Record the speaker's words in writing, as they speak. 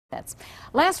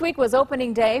Last week was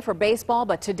opening day for baseball,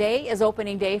 but today is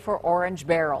opening day for Orange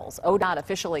Barrels. ODOT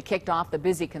officially kicked off the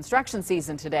busy construction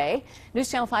season today. News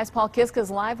Channel 5's Paul Kiska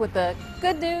is live with the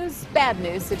good news, bad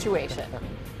news situation.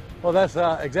 Well, that's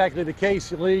exactly the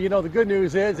case, Lee. You know, the good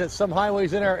news is that some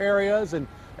highways in our area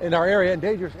and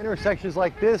dangerous intersections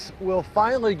like this will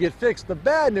finally get fixed. The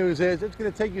bad news is it's going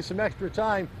to take you some extra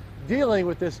time dealing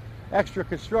with this extra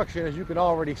construction, as you can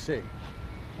already see.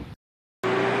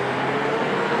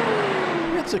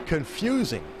 It's a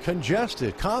confusing,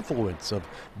 congested confluence of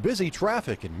busy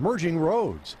traffic and merging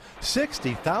roads.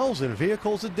 60,000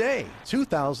 vehicles a day,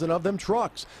 2,000 of them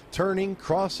trucks, turning,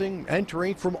 crossing,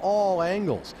 entering from all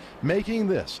angles, making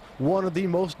this one of the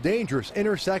most dangerous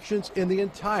intersections in the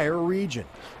entire region.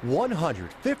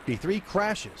 153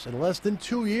 crashes in less than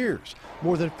 2 years,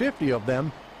 more than 50 of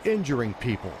them injuring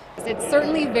people. It's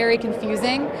certainly very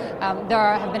confusing.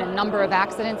 There have been a number of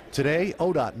accidents. Today,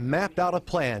 ODOT mapped out a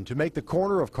plan to make the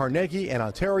corner of Carnegie and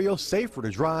Ontario safer to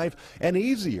drive and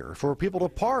easier for people to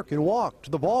park and walk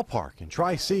to the ballpark in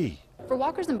Tri-C. For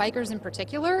walkers and bikers in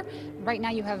particular, right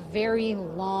now you have very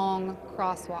long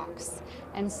crosswalks.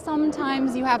 And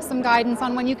sometimes you have some guidance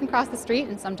on when you can cross the street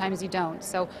and sometimes you don't.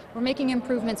 So we're making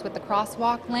improvements with the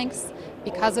crosswalk lengths.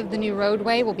 Because of the new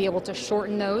roadway, we'll be able to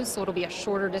shorten those, so it'll be a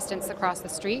shorter distance across the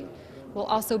street. We'll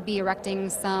also be erecting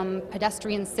some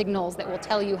pedestrian signals that will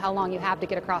tell you how long you have to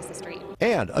get across the street.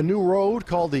 And a new road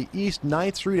called the East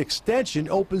 9th Street Extension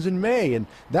opens in May, and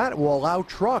that will allow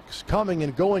trucks coming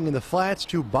and going in the flats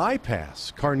to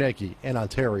bypass Carnegie and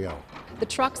Ontario. The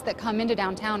trucks that come into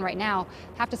downtown right now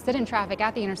have to sit in traffic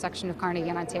at the intersection of Carnegie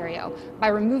and Ontario. By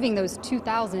removing those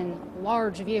 2,000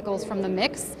 large vehicles from the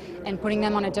mix and putting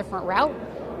them on a different route,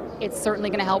 it's certainly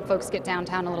going to help folks get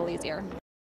downtown a little easier.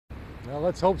 Well,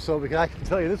 let's hope so, because I can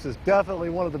tell you this is definitely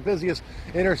one of the busiest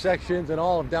intersections in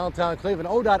all of downtown Cleveland.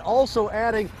 ODOT also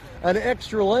adding an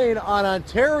extra lane on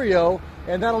Ontario,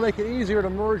 and that'll make it easier to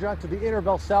merge onto the Inner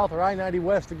Belt South or I-90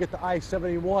 West to get to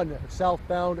I-71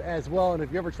 southbound as well. And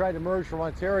if you ever tried to merge from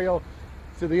Ontario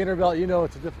to the Inner Belt, you know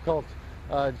it's a difficult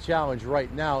challenge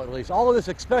right now, at least. All of this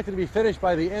expected to be finished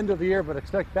by the end of the year, but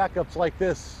expect backups like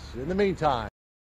this in the meantime.